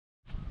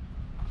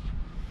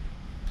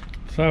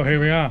So here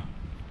we are,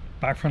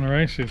 back from the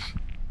races.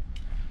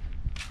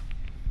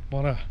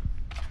 What a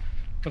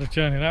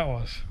journey that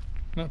was.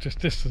 Not just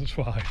distance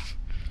wise,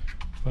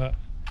 but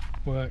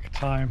work,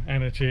 time,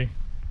 energy,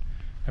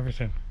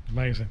 everything.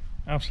 Amazing,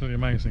 absolutely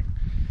amazing.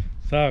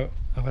 So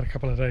I've had a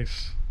couple of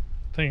days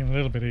taking it a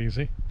little bit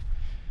easy.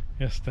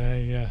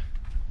 Yesterday,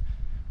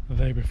 the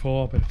day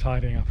before, a bit of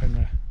tidying up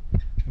in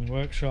the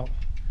workshop,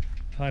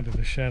 tidied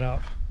the shed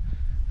up.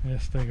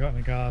 Yesterday got in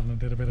the garden and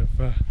did a bit of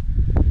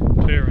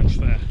clearance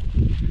there,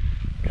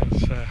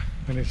 because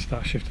we need to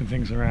start shifting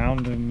things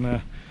around,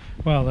 and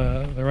well,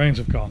 the rains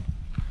have gone,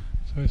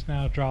 so it's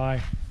now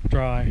dry,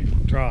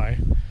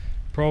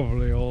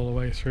 probably all the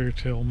way through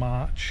till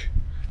March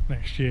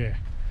next year.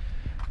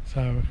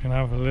 So we can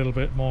have a little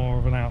bit more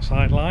of an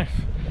outside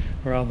life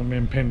rather than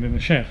being pinned in the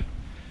shed,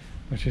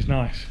 which is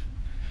nice.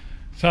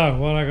 So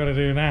what I got to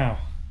do now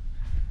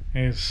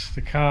is,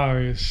 the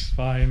car is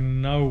by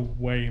no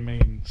way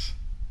means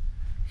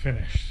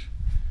finished.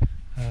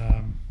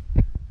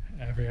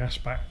 Every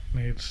aspect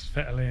needs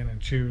fettling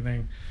and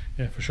tuning.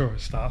 Yeah, for sure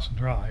it starts and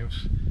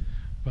drives,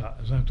 but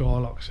there's no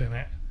door locks in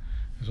it.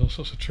 There's all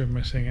sorts of trim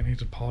missing. It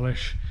needs a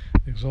polish.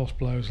 The exhaust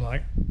blows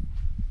like,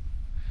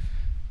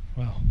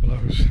 well,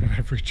 blows in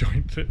every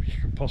joint that you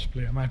can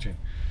possibly imagine.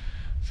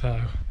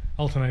 So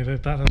alternator,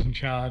 that doesn't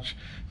charge.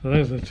 So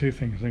those are the two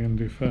things I'm going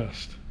to do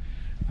first.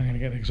 I'm going to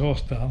get the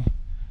exhaust done.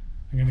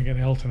 I'm going to get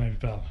the alternator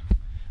done.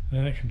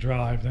 Then it can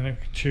drive, then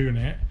it can tune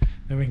it,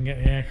 then we can get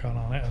the aircon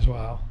on it as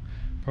well.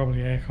 Probably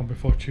aircon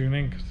before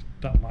tuning, because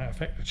that might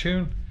affect the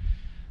tune.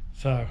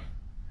 So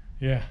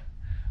yeah,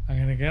 I'm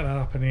going to get that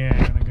up in the air,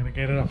 and I'm going to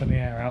get it up in the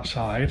air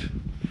outside,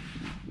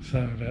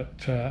 so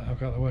that I've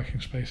got the working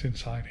space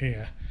inside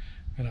here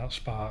without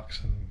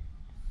sparks and,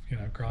 you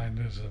know,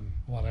 grinders and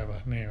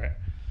whatever near it.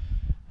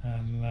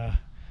 And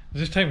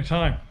just take my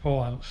time for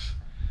once,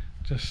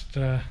 just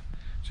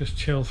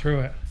chill through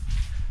it.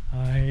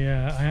 I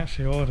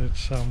actually ordered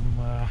some,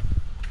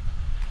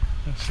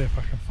 let's see if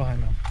I can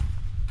find them.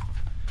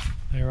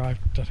 They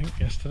arrived, I think,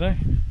 yesterday.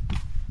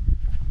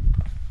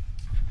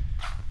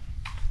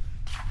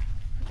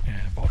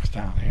 Yeah, box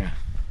down here.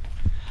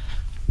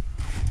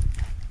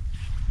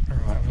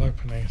 Alright, we'll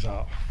open these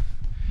up,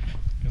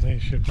 because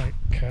these should make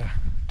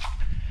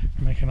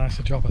a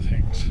nicer job of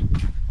things.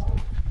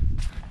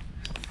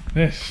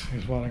 This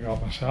is what I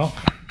got myself.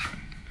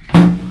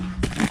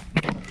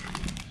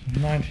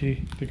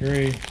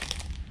 90-degree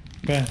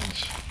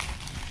bends,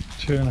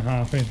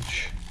 2.5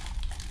 inch.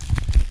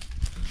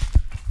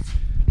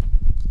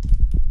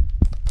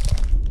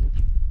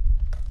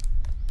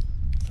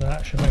 So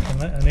that should make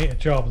a neater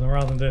job, and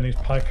rather than doing these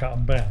pie cut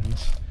and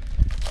bends,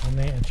 a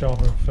neater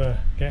job of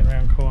getting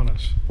around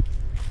corners.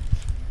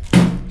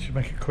 It should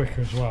make it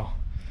quicker as well.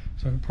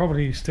 So I can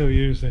probably still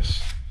use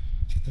this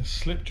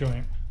slip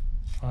joint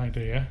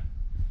idea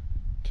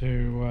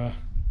to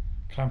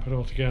clamp it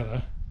all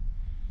together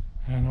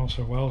and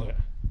also weld it,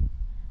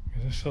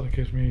 because this sort of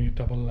gives me a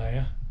double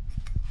layer.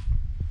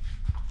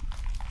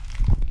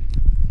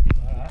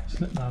 Like that,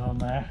 slip that on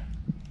there,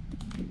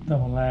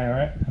 double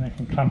layer it, and I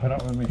can clamp it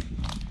up with me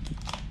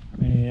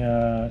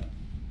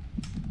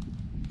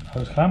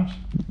hose clamps,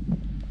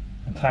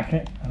 and tack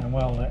it, and then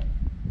weld it.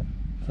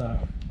 So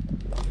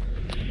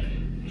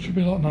it should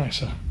be a lot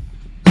nicer.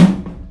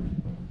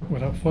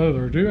 Without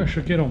further ado, I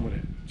should get on with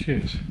it.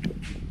 Cheers.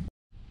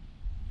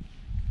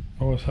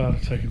 Always hard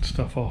at taking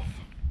stuff off.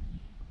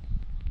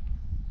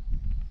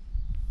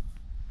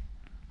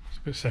 It's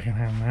a bit second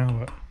hand now,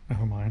 but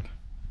never mind.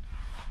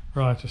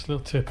 Right, just a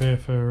little tip here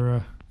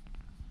for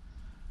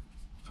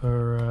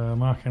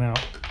marking out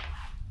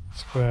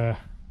square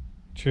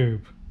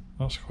tube,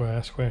 not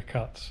square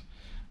cuts,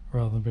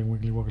 rather than being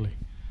wiggly woggly.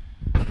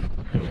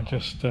 You can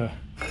just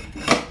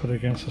put it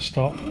against the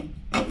stop,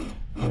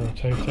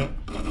 rotate it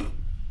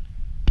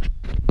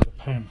with a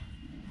pen.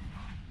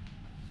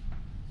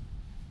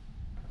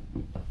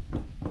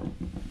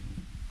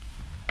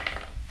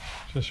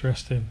 Just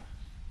resting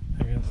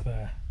against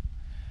there.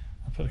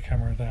 I'll put the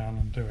camera down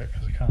and do it,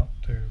 because I can't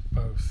do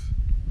both.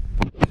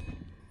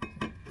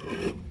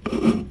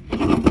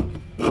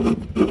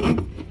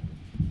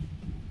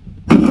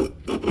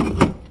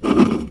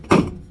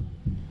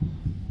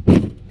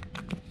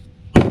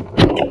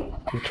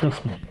 Do you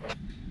trust me?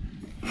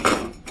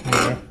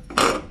 Yeah.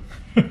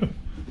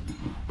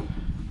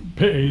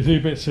 Bit easy,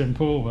 bit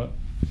simple, but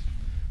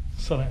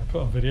something to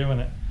put on video in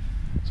it.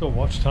 It's all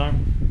watch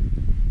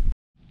time.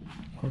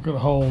 I've got the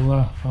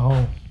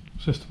whole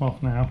system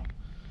off now.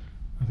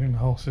 I think the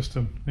whole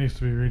system needs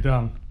to be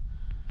redone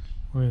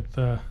with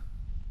a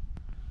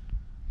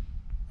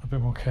bit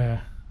more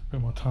care, a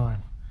bit more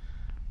time.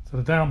 So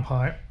the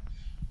downpipe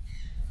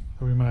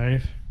that we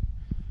made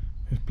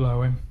is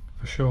blowing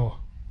for sure.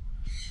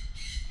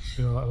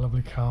 Feel that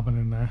lovely carbon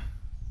in there.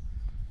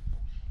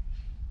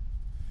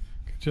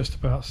 You can just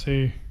about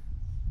see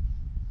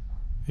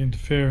the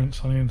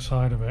interference on the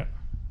inside of it.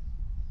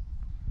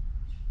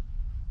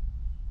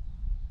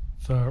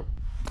 So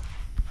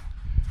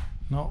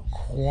not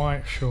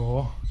quite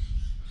sure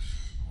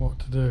what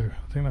to do.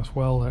 I think that's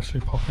weld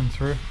actually popping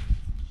through.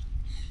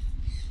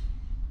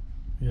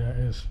 Yeah, it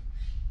is.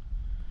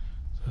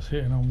 So it's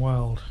hitting on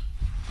weld.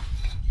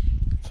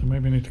 So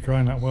maybe I need to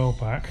grind that weld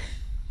back.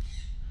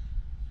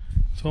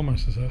 It's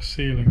almost as a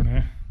sealing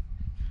there.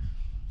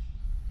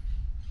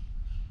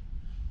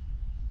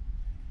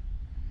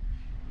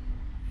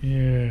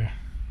 Yeah.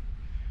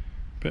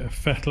 Bit of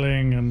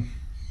fettling, and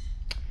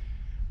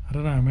I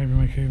don't know, maybe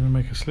even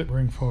make a slip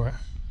ring for it.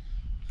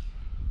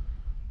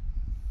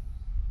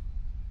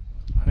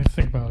 I need to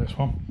think about this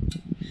one.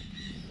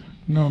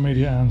 No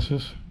immediate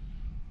answers.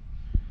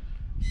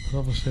 But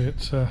obviously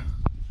it's, well,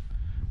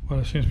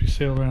 it seems to be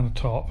sealed around the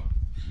top,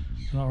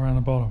 not around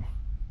the bottom.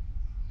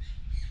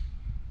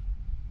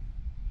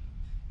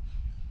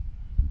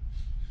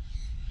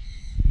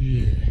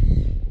 Yeah.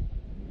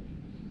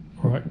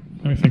 Right,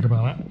 let me think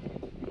about that.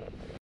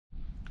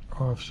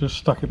 I've just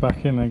stuck it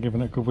back in there,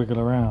 giving it a good wiggle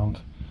around,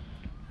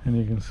 and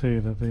you can see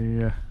that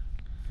the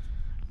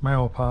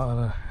male part of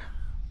the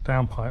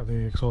downpipe,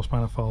 the exhaust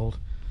manifold,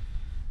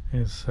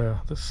 is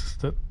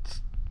that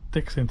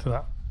sticks into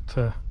that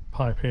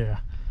pipe here.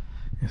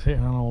 It's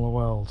hitting on all the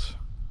welds,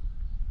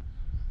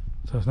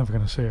 so it's never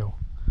going to seal.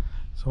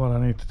 So what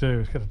I need to do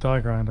is get the die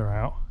grinder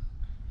out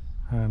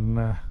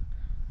and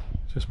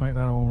just make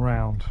that all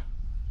round.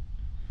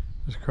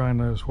 Just grind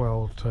those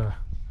weld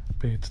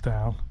beads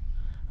down.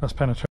 That's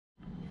penetrating.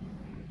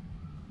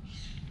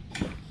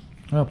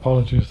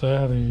 Apologies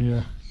there,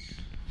 the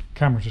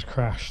camera just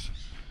crashed.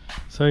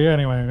 So yeah,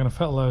 anyway, I'm going to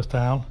fettle those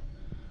down,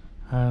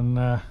 and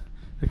the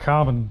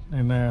carbon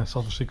in there is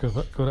obviously good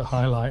at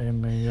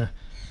highlighting the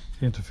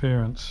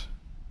interference,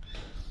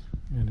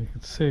 and you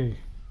can see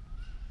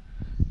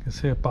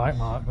a bite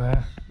mark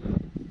there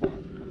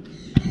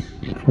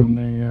from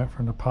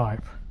the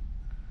pipe.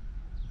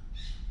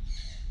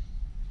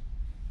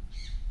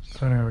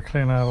 So anyway, we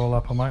clean that all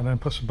up. I might then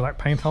put some black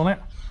paint on it,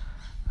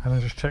 and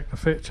then just check the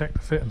fit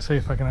and see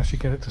if I can actually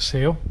get it to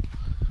seal.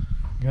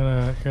 Get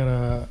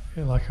a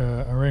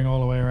ring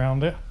all the way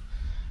around it,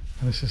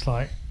 and this is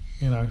like,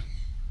 you know,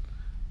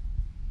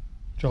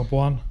 job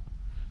one,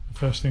 the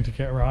first thing to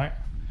get right,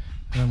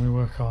 and then we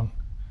work on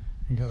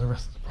and get the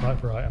rest of the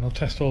pipe right. And I'll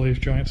test all these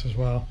joints as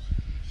well,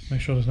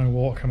 make sure there's no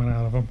water coming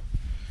out of them.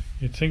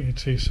 You'd think you'd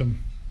see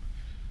some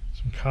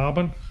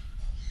carbon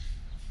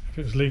if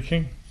it was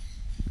leaking,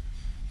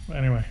 but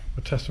anyway,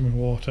 we'll test them with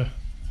water,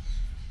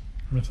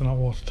 and if they're not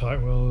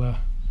watertight, we'll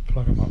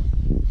plug them up.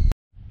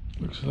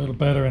 Looks a little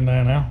better in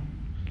there now.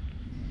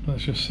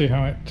 Let's just see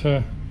how it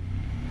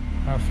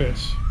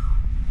fits.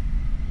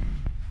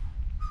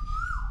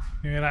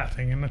 You hear that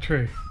thing in the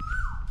tree?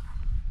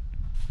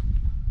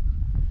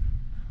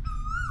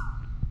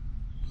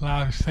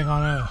 Loudest thing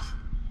on earth.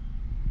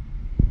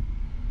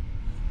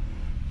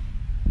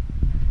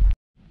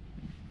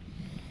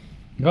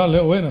 Got a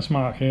little witness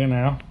mark here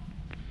now,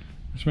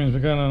 which means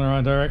we're going in the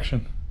right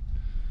direction.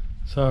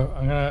 So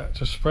I'm going to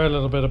just spray a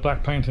little bit of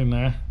black paint in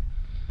there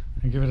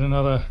and give it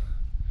another.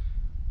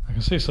 I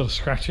can see sort of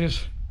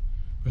scratches,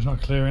 but it's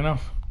not clear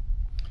enough,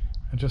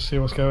 and just see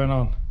what's going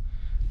on.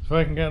 So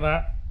if I can get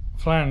that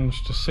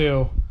flange to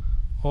seal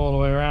all the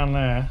way around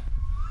there,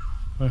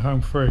 we're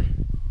home free.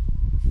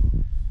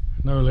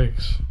 No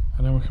leaks,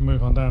 and then we can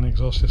move on down the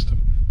exhaust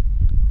system.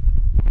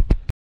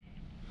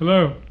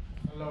 Hello.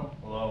 Hello.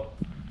 Hello.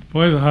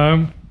 Boys are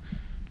home,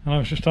 and I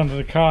was just under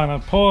the car and I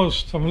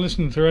paused. I'm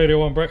listening to Radio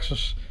 1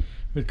 Breakfast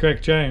with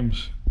Greg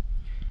James.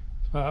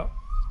 It's about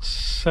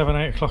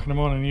 7-8 o'clock in the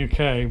morning in the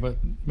UK, but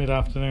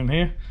mid-afternoon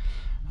here,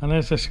 and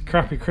there's this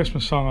crappy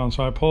Christmas song on,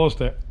 so I paused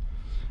it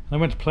and I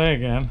went to play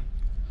again,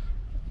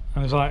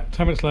 and it's like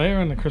 10 minutes later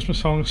and the Christmas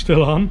song is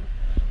still on,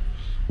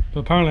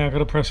 but apparently I've got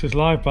to press this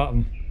live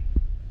button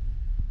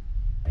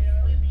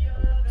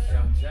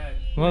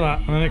like that,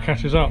 and then it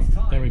catches up.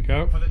 There we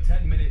go. For the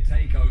 10-minute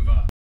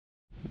takeover.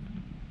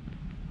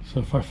 So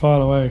if I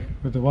file away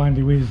with the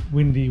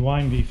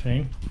windy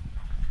thing,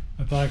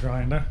 a die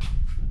grinder,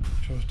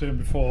 which I was doing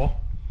before,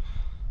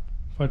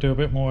 if I do a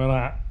bit more of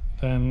that,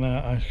 then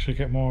I should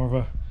get more of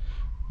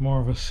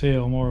a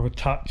seal, more of a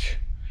touch.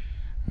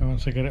 And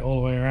once I get it all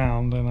the way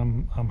around,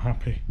 then I'm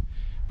happy.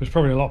 But it's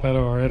probably a lot better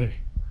already,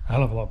 a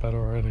hell of a lot better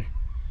already.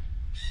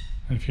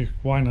 And if you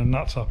wind the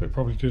nuts up, it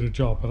probably do the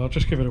job. But I'll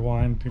just give it a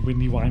wind,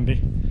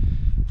 windy,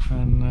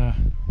 and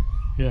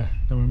yeah,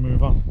 then we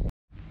move on.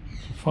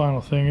 The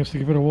final thing is to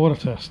give it a water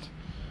test.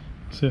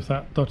 See if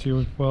that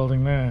dodgy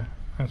welding there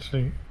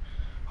actually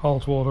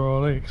holds water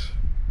or leaks.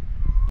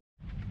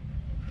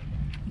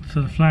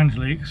 So the flange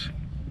leaks,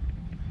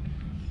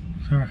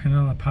 so I reckon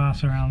another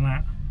pass around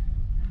that.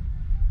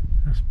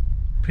 That's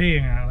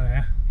peeing out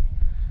there.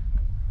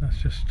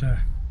 That's just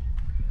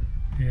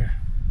yeah.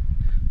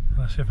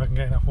 Let's see if I can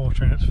get enough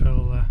water in it to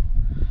fill to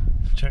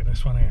check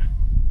this one here.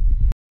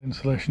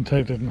 Insulation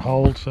tape didn't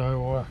hold,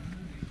 so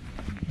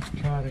let's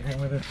try it again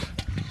with this.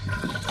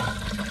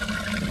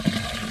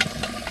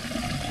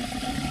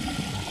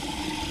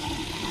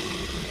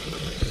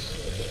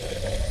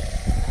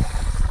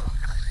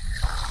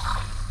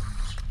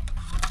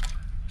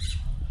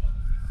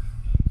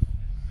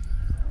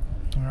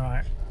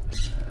 Alright,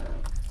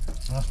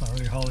 well, that's not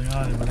really holding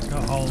either, but it's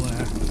got a hole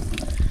there.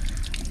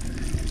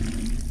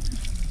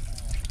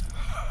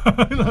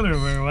 We're not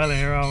doing very well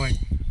here, are we?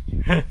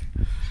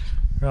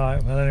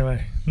 Right, well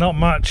anyway, not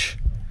much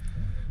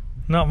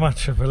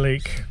of a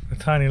leak. A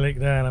tiny leak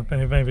there and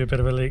maybe a bit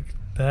of a leak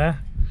there.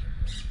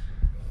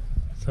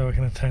 So we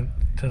can attend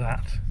to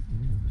that.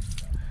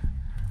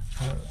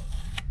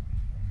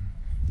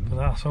 But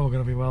that's all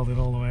going to be welded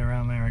all the way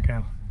around there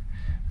again.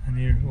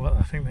 And what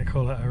I think they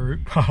call it a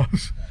root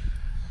pass.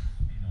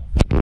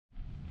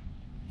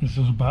 This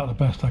is about the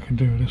best I can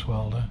do with this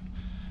welder.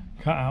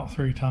 Cut out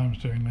 3 times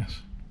doing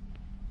this.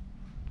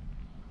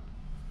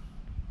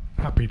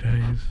 Happy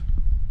days.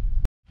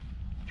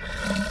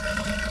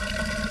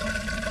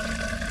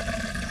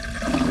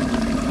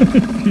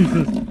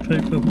 Jesus,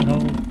 tape doesn't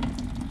hold.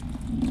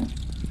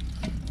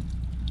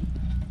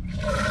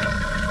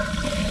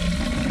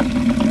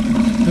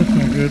 That's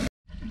not good.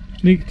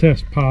 Leak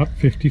test part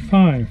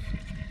 55.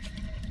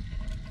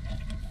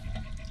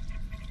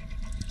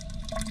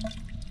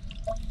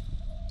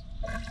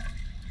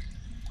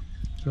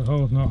 The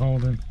hole's not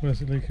holding.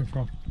 Where's it leaking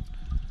from?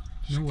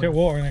 Just get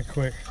water in it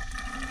quick.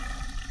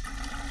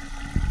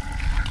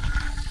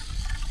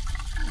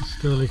 It's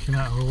still leaking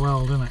out of a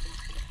weld, isn't it?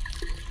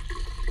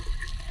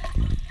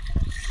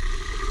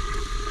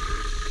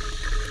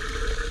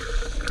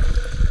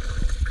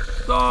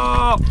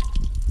 Stop!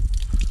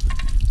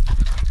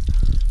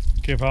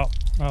 Give up,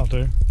 that'll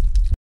do.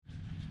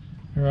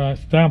 Right,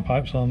 the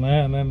downpipe's on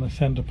there and then the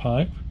centre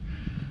pipe.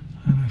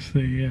 And that's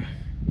the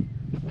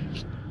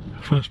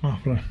first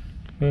muffler,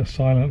 first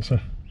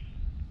silencer.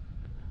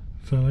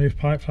 So these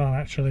pipes aren't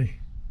actually,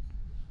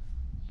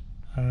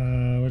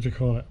 what do you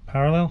call it,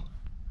 parallel?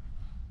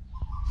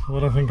 So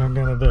what I think I'm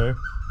going to do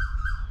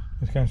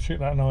is go and shoot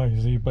that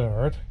noisy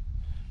bird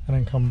and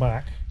then come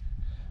back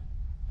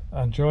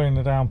and join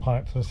the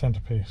downpipe to the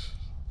centrepiece.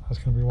 That's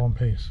going to be one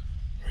piece.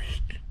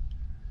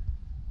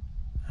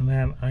 And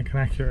then I can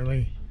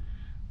accurately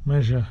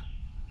measure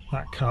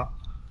that cut.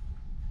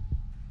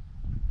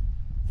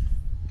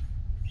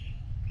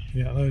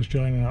 Yeah, those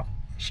joining up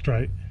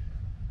straight.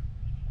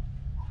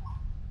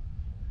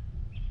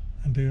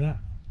 And do that.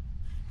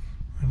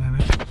 And then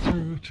it's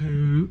through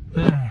to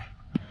there.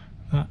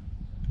 That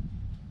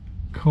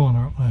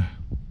corner up there.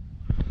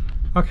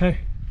 Okay,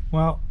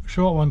 well,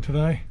 short one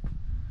today.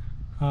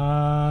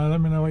 Let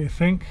me know what you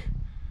think.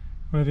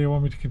 Whether you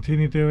want me to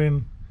continue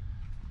doing,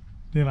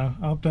 you know,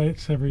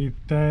 updates every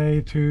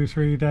day,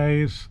 2-3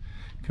 days,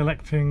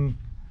 collecting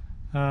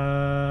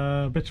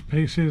bits and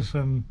pieces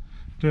and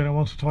doing it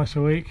once or twice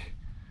a week.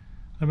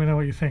 Let me know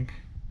what you think.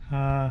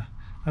 I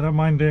don't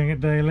mind doing it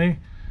daily.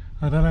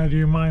 I don't know, do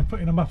you mind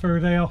putting them up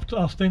every day,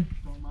 Austin?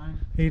 Don't mind.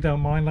 He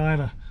don't mind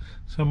either.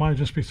 So it might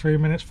just be 3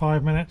 minutes,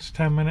 5 minutes,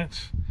 10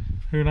 minutes,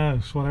 who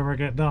knows, whatever I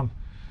get done.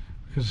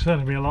 Because it'll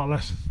certainly be a lot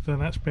less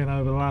than it's been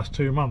over the last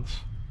 2 months.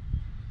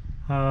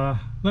 Let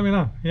me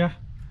know, yeah?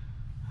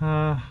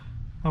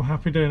 I'm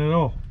happy doing it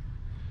all.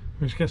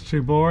 If it gets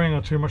too boring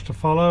or too much to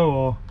follow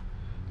or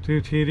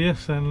too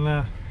tedious, then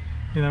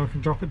you know, we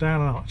can drop it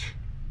down a notch.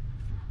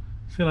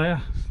 See you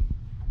later.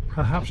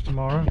 Perhaps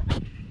tomorrow.